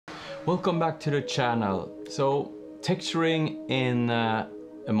Welcome back to the channel. So texturing in a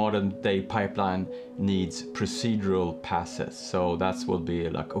modern day pipeline needs procedural passes. So that's will be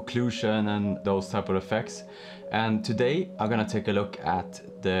like occlusion and those type of effects. And today I'm gonna take a look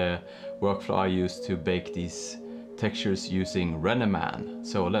at the workflow I use to bake these textures using Renderman.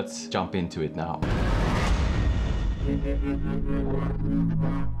 So let's jump into it now.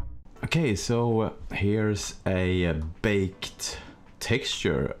 Okay, so here's a baked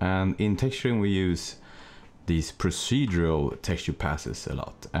texture, and in texturing we use these procedural texture passes a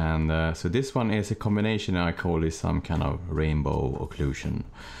lot, and so this one is a combination. I call it some kind of rainbow occlusion.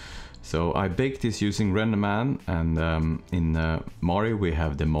 So I baked this using Renderman, and in Mari we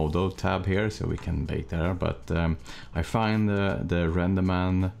have the model tab here, so we can bake there, but I find the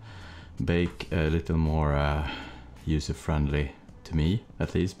Renderman bake a little more user-friendly to me,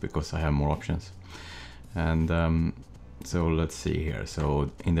 at least, because I have more options. And so let's see here.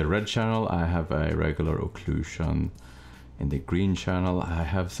 So in the red channel I have a regular occlusion. In the green channel I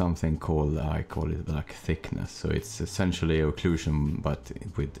have something called, I call it like thickness. So it's essentially occlusion but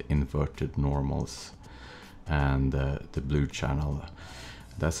with inverted normals. And the blue channel,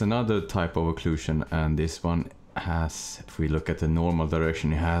 that's another type of occlusion, and this one has, if we look at the normal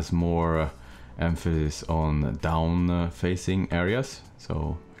direction, it has more emphasis on down facing areas.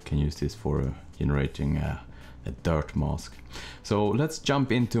 So I can use this for generating a dirt mask. So let's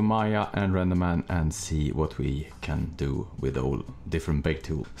jump into Maya and Renderman and see what we can do with all different bake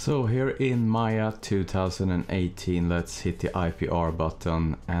tools. So here in Maya 2018, let's hit the IPR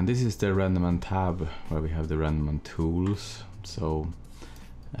button, and this is the Renderman tab where we have the Renderman tools. So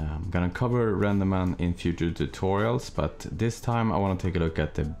I'm gonna cover Renderman in future tutorials, but this time I want to take a look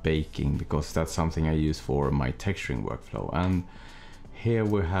at the baking, because that's something I use for my texturing workflow. And here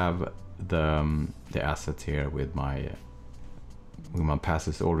we have the asset here with my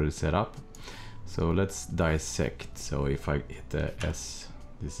passes already set up. So let's dissect. So if I hit the S,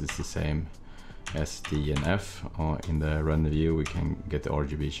 this is the same S, D and F. In the render view we can get the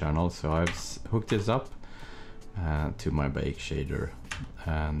Rgb channel. So I've hooked this up to my bake shader,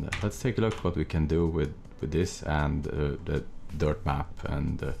 and let's take a look what we can do with this and the dirt map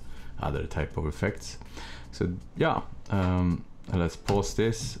and other type of effects. So yeah, let's pause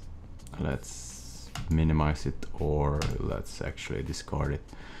this. Let's minimize it, or let's actually discard it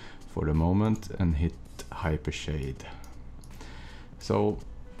for the moment and hit hypershade. So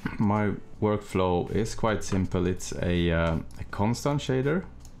my workflow is quite simple. It's a constant shader,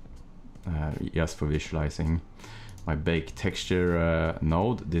 just for visualizing my bake texture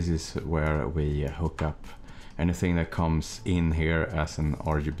node. This is where we hook up anything that comes in here as an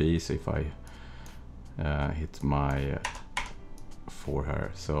RGB. So if I hit my 4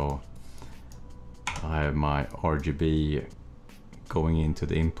 here, so I have my RGB going into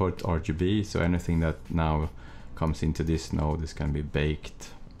the import RGB, so anything that now comes into this node is going to be baked.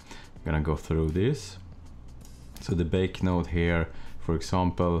 I'm gonna go through this. So the bake node here, for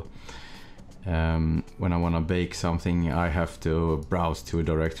example, when I want to bake something, I have to browse to a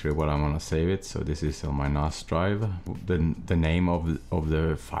directory where I want to save it. So this is on my NAS drive, the name of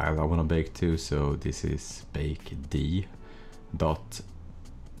the file I want to bake to. So this is baked dot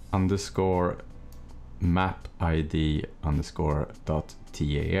underscore map id underscore dot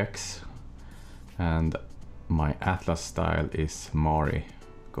tax, and my atlas style is Mari,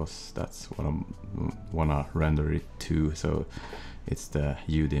 because that's what I wanna render it to. So it's the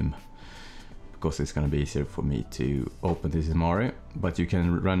UDIM, because it's gonna be easier for me to open this in Mari, but you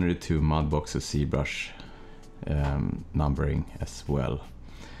can render it to Mudbox or ZBrush numbering as well.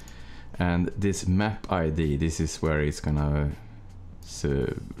 And this map ID, this is where it's gonna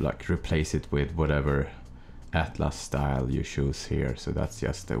like replace it with whatever atlas style you choose here. So that's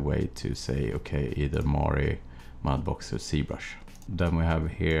just a way to say, okay, either Mari, Mudbox or ZBrush. Then we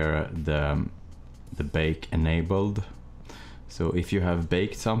have here the bake enabled. So if you have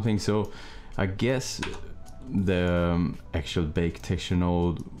baked something, so I guess the actual bake texture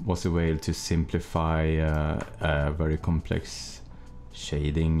node was a way to simplify a very complex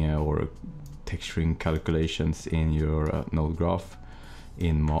shading or texturing calculations in your node graph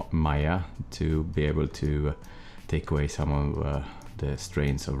in Maya, to be able to take away some of the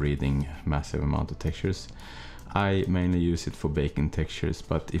strains of reading massive amount of textures. I mainly use it for baking textures,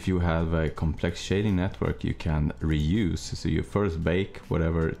 but if you have a complex shading network you can reuse. So you first bake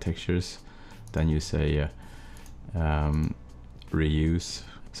whatever textures, then you say reuse.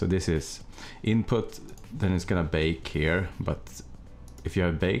 So this is input, then it's gonna bake here, but if you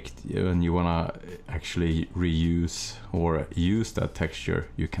have baked and you wanna actually reuse or use that texture,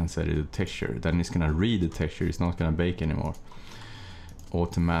 you can set it to texture. Then it's gonna read the texture, it's not gonna bake anymore.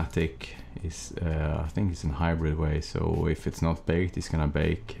 automatic is I think it's in hybrid way, so if it's not baked it's gonna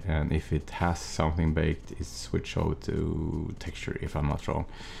bake, and if it has something baked it's switch over to texture, if I'm not wrong.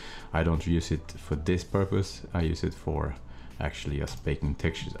 I don't use it for this purpose, I use it for actually just baking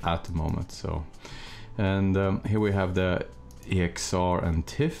textures at the moment. So, and here we have the EXR and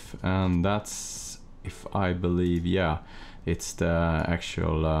TIFF, and that's, if I believe, yeah, it's the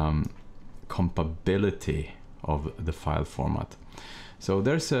actual compatibility of the file format. So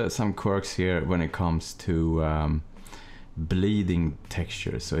there's some quirks here when it comes to bleeding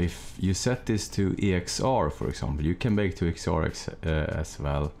texture. So if you set this to EXR, for example, you can bake to EXR as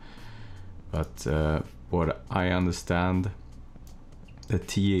well, but what I understand, the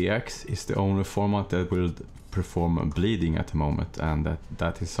TEX is the only format that will perform bleeding at the moment, and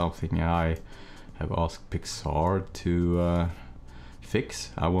that is something I have asked Pixar to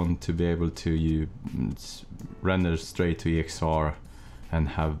fix. I want to be able to render straight to EXR and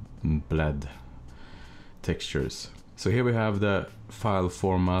have bled textures. So here we have the file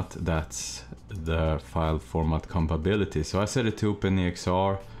format, that's the file format compatibility. So I set it to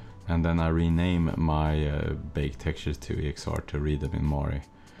OpenEXR, and then I rename my baked textures to EXR to read them in Mari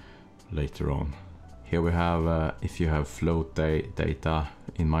later on. Here we have, if you have float data,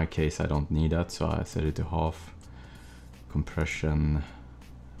 in my case I don't need that, so I set it to half, compression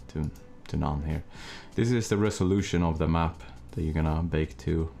to none here. This is the resolution of the map that you're gonna bake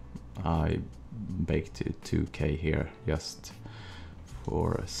to. I baked to 2K here just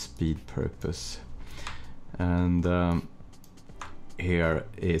for a speed purpose. And here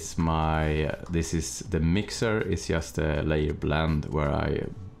is my, this is the mixer, it's just a layer blend where I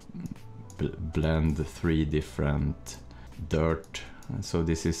blend 3 different dirt. So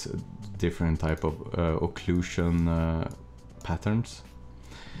this is different type of occlusion patterns.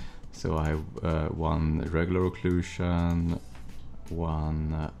 So I have one regular occlusion,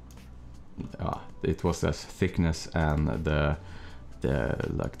 one it was as thickness, and the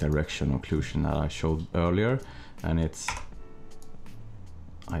like direction occlusion that I showed earlier, and it's,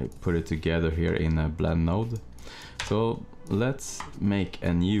 I put it together here in a blend node. So let's make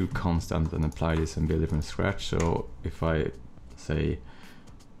a new constant and apply this and build it from scratch. So if I say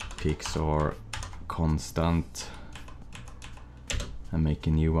Pixar constant and make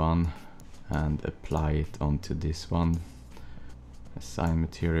a new one and apply it onto this one, assign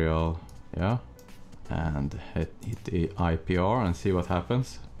material, yeah, and hit the IPR and see what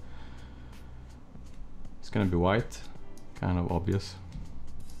happens. It's gonna be white, kind of obvious.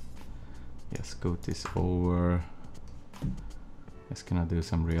 Yes, scoot this over. Just gonna do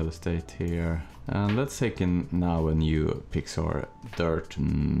some real estate here, and let's take in now a new Pixar dirt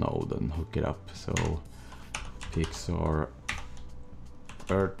node and hook it up. So Pixar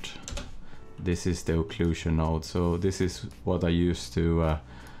earth, this is the occlusion node. So this is what I use to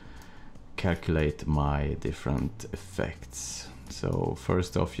calculate my different effects. So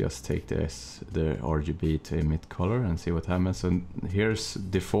first off, just take this, the RGB to emit color, and see what happens. And here's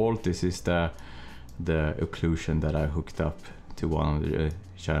default, this is the occlusion that I hooked up to one of the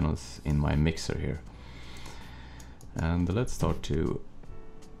channels in my mixer here. And let's start to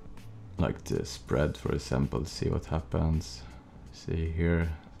like the spread, for example, see what happens. See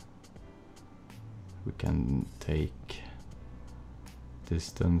here, we can take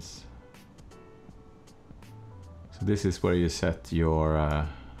distance. So this is where you set your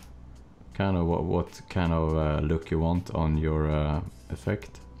kind of what kind of look you want on your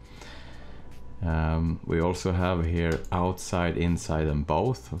effect. We also have here outside, inside, and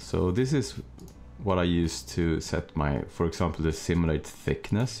both. So this is what I use to set my, for example, the simulate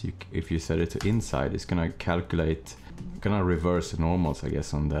thickness. If you set it to inside, it's gonna calculate, gonna reverse the normals, I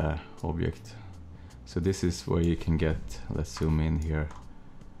guess, on the object. So this is where you can get, let's zoom in here,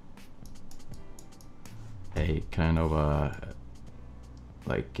 a kind of a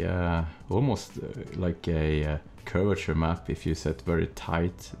like almost like a curvature map if you set very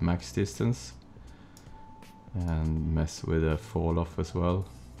tight max distance and mess with the fall off as well.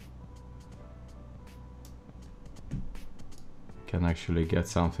 Can actually get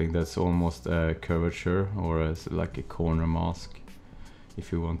something that's almost a curvature, or like a corner mask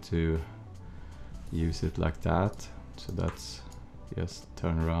if you want to use it like that. So that's just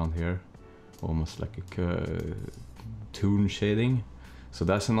turn around here, almost like a toon shading. So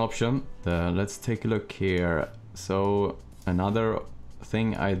that's an option. Let's take a look here. So another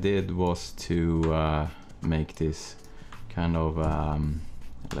thing I did was to make this kind of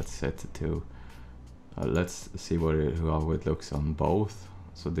let's set it to let's see how it looks on both.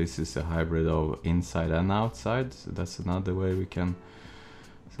 So this is a hybrid of inside and outside, so that's another way we can.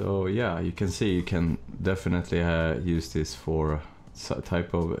 So yeah, you can see you can definitely use this for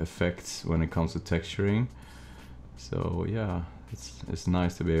type of effects when it comes to texturing. So yeah, it's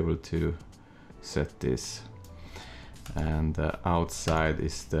nice to be able to set this. And outside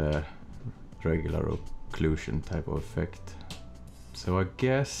is the regular occlusion type of effect. So I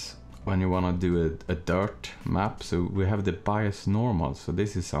guess when you want to do a dirt map, so we have the bias normal. So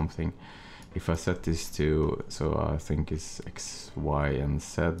this is something, if I set this to, so I think it's X, Y, and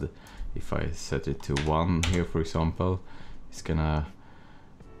Z. If I set it to 1 here, for example, it's gonna,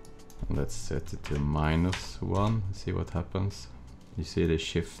 let's set it to -1, see what happens. You see it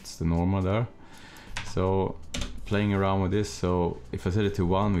shifts the normal there. So playing around with this, so if I set it to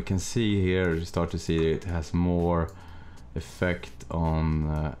 1, we can see here, you start to see it has more effect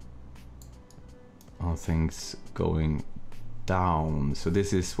on things going down. So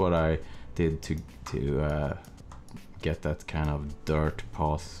this is what I did to get that kind of dirt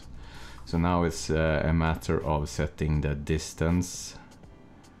path. So now it's a matter of setting the distance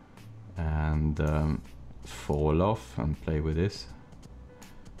and fall off and play with this.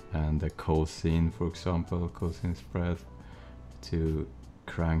 And the cosine, for example, cosine spread, to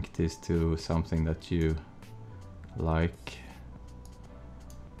crank this to something that you like.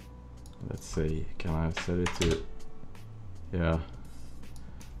 Let's see, can I set it to, yeah,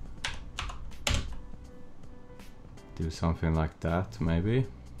 do something like that maybe.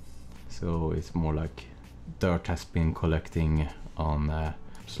 So it's more like dirt has been collecting on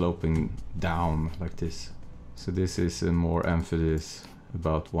sloping down like this. So this is a more emphasis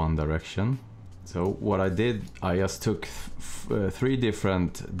about one direction. So what I did, I just took 3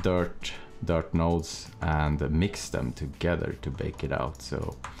 different dirt nodes and mixed them together to bake it out.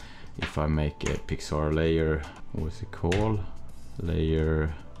 So if I make a Pixar layer, what's it called?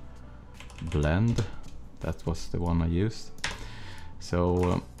 Layer blend. That was the one I used.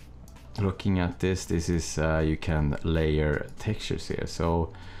 So looking at this is you can layer textures here.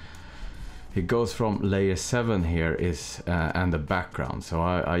 So it goes from layer 7 here is and the background. So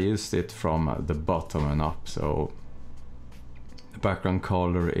I used it from the bottom and up. So the background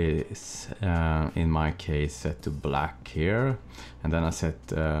color is in my case set to black here, and then I set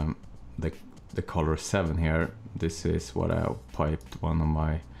the color 7 here. This is what I piped one of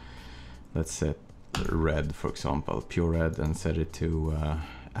my, let's set red, for example, pure red, and set it to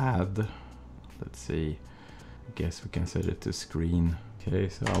add. Let's see, I guess we can set it to screen. Okay,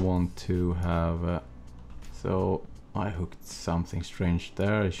 so I want to have so I hooked something strange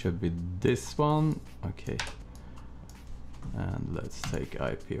there. It should be this one. Okay, and let's take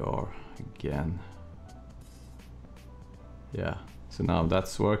IPR again. Yeah, so now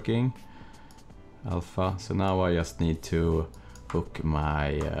that's working, alpha. So now I just need to hook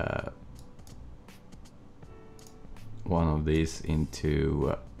my one of these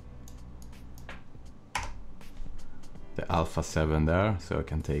into the alpha 7 there, so I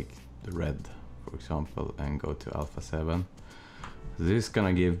can take the red, for example, and go to alpha 7. So this is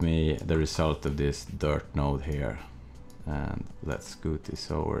gonna give me the result of this dirt node here. And let's scoot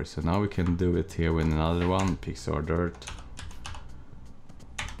this over. So now we can do it here with another one, Pixar dirt.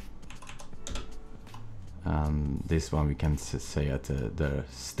 And this one we can say at the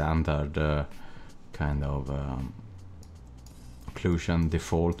standard kind of occlusion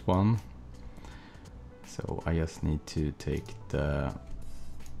default one. So I just need to take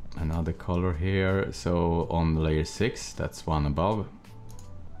another color here. So on layer 6, that's one above,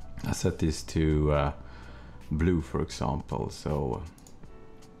 I set this to blue, for example. So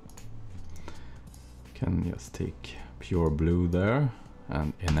can just take pure blue there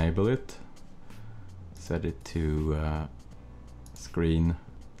and enable it. Set it to screen.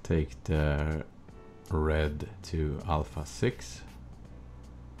 Take the red to alpha 6.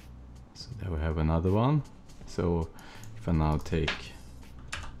 So there we have another one. So if I now take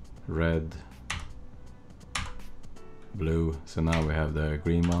red, blue, so now we have the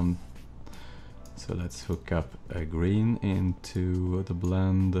green one. So let's hook up a green into the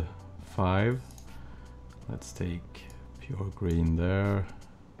blend 5. Let's take pure green there.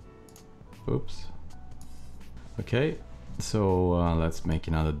 Oops. Okay, so let's make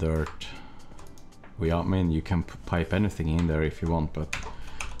another dirt. I mean, you can pipe anything in there if you want, but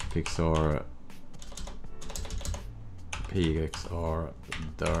Pixar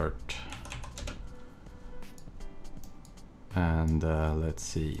dirt, and let's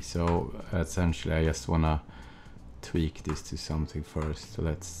see. So essentially I just wanna tweak this to something first. So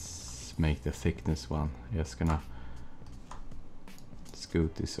let's make the thickness one. Just gonna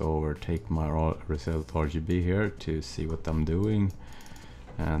scoot this over, take my result RGB here to see what I'm doing,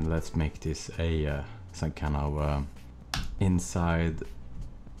 and let's make this a some kind of inside,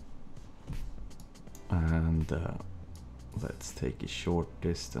 and let's take a short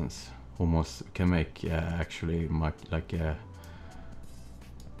distance. Almost can make actually like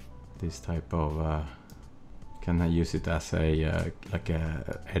this type of can I use it as a like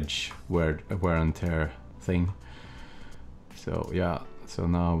a edge wear and tear thing. So yeah, so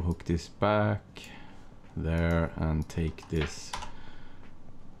now hook this back there and take this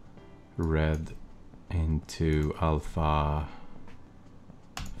red into alpha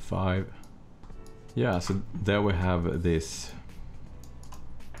 5. Yeah, so there we have this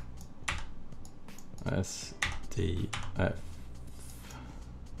SDF.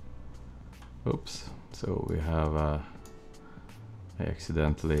 Oops, so we have I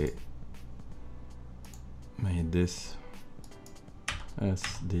accidentally made this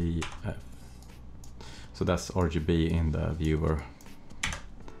SDF. So that's RGB in the viewer.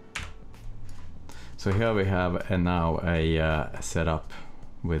 So here we have now a setup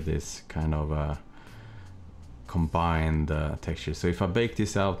with this kind of combined texture. So if I bake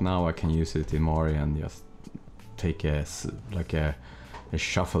this out now, I can use it in Mari and just take a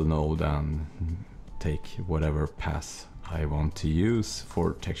shuffle node and take whatever pass I want to use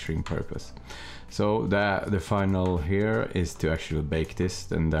for texturing purpose. So the final here is to actually bake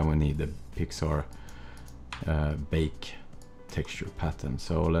this, and then we need the Pixar bake texture pattern.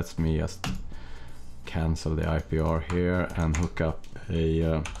 So let me just cancel the IPR here and hook up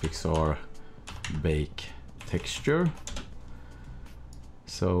a Pixar bake texture.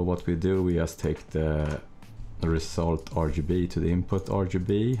 So what we do, we just take the result RGB to the input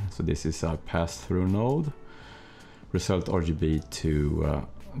RGB. So this is our pass-through node. Result RGB to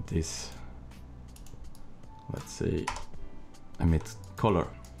this, let's see, emit color.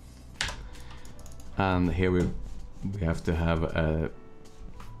 And here we have to have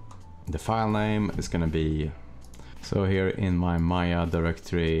the file name is gonna be, so here in my Maya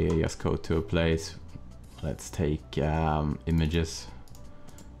directory, just go to a place, let's take images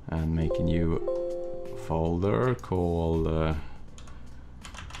and make a new folder called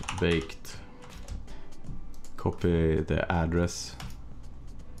baked. Copy the address,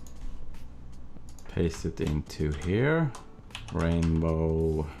 paste it into here,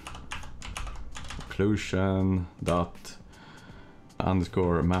 rainbow occlusion dot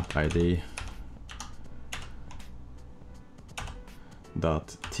underscore map ID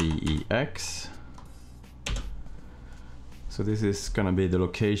dot tex. So this is gonna be the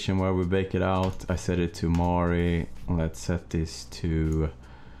location where we bake it out. I set it to Mari. Let's set this to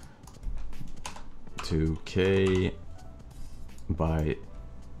 2K by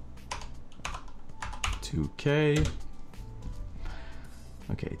 2K.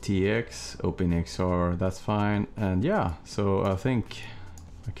 Okay, TX, OpenXR, that's fine. And yeah, so I think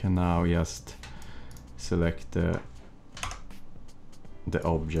I can now just select the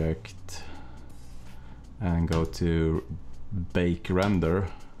object and go to bake render.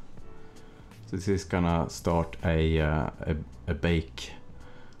 So this is gonna start a bake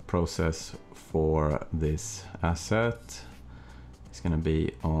process for this asset. It's gonna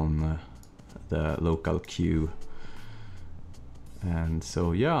be on the local queue. And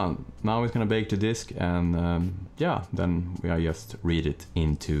so yeah, now it's gonna bake the disk, and yeah, then we just read it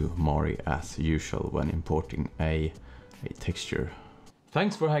into Mari as usual when importing a texture.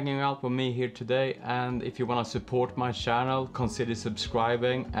 Thanks for hanging out with me here today, and if you want to support my channel, consider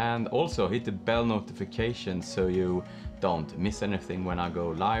subscribing and also hit the bell notification so you don't miss anything when I go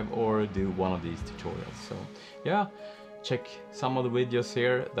live or do one of these tutorials. So yeah, check some of the videos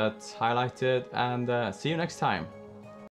here that's highlighted, and see you next time.